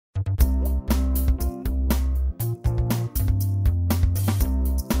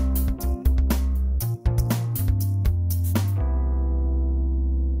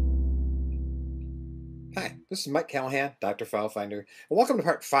This is Mike Callahan, Dr. FileFinder, and welcome to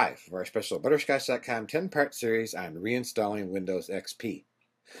part 5 of our special butterscotch.com 10-part series on reinstalling Windows XP.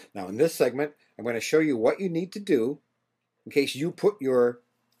 Now in this segment, I'm going to show you what you need to do in case you put your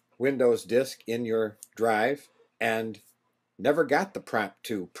Windows disk in your drive and never got the prompt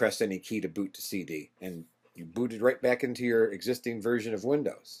to press any key to boot to CD, and you booted right back into your existing version of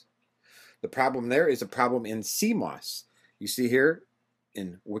Windows. The problem there is a problem in CMOS. You see here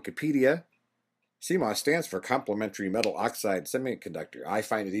in Wikipedia, CMOS stands for complementary metal oxide semiconductor. I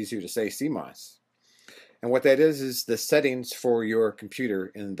find it easier to say CMOS. And what that is the settings for your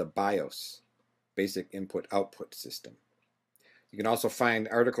computer in the BIOS, basic input-output system. You can also find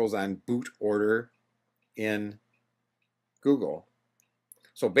articles on boot order in Google.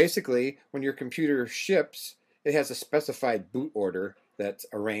 So basically, when your computer ships, it has a specified boot order that's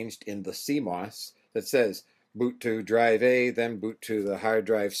arranged in the CMOS that says boot to drive A, then boot to the hard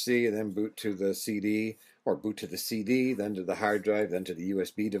drive C, and then boot to the CD, or boot to the CD, then to the hard drive, then to the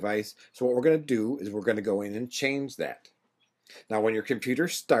USB device. So what we're going to do is we're going to go in and change that. Now when your computer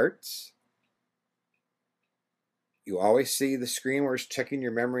starts, you always see the screen where it's checking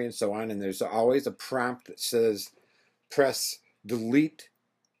your memory and so on, and there's always a prompt that says press delete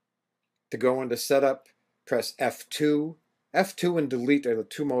to go into setup, press F2. F2 and delete are the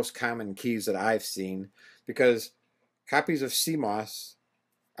two most common keys that I've seen, because copies of CMOS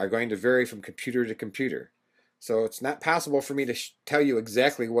are going to vary from computer to computer. So it's not possible for me to tell you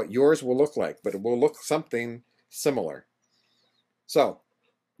exactly what yours will look like, but it will look something similar. So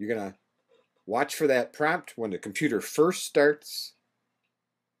you're going to watch for that prompt when the computer first starts.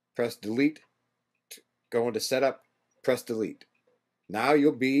 Press delete, go into setup, press delete. Now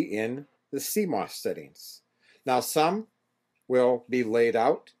you'll be in the CMOS settings. Now some will be laid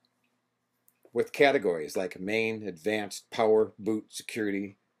out with categories like main, advanced, power, boot,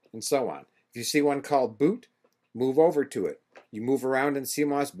 security, and so on. If you see one called boot, move over to it. You move around in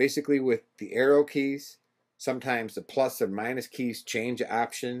CMOS basically with the arrow keys. Sometimes the plus or minus keys change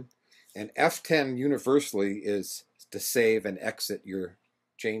option. And F10 universally is to save and exit your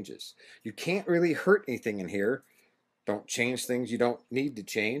changes. You can't really hurt anything in here. Don't change things you don't need to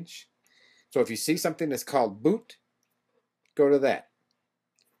change. So if you see something that's called boot, go to that.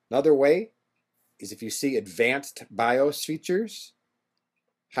 Another way is if you see advanced BIOS features,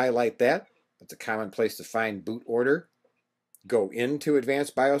 highlight that. That's a common place to find boot order. Go into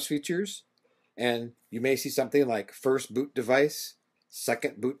advanced BIOS features, and you may see something like first boot device,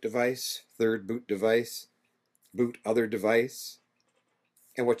 second boot device, third boot device, boot other device.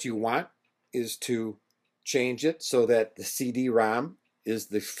 And what you want is to change it so that the CD-ROM is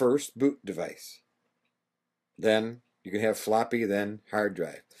the first boot device. Then you can have floppy, then hard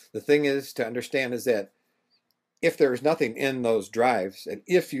drive. The thing is to understand is that if there's nothing in those drives, and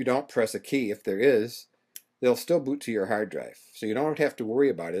if you don't press a key, if there is, they'll still boot to your hard drive. So you don't have to worry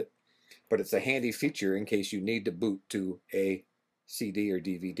about it, but it's a handy feature in case you need to boot to a CD or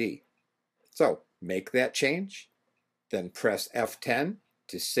DVD. So make that change, then press F10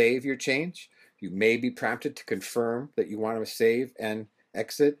 to save your change. You may be prompted to confirm that you want to save and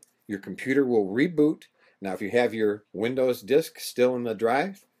exit. Your computer will reboot. Now if you have your Windows disk still in the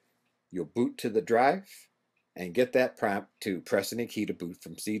drive, you'll boot to the drive and get that prompt to press any key to boot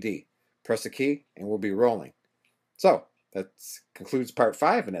from CD. Press a key and we'll be rolling. So that concludes part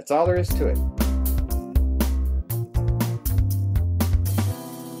 5, and that's all there is to it.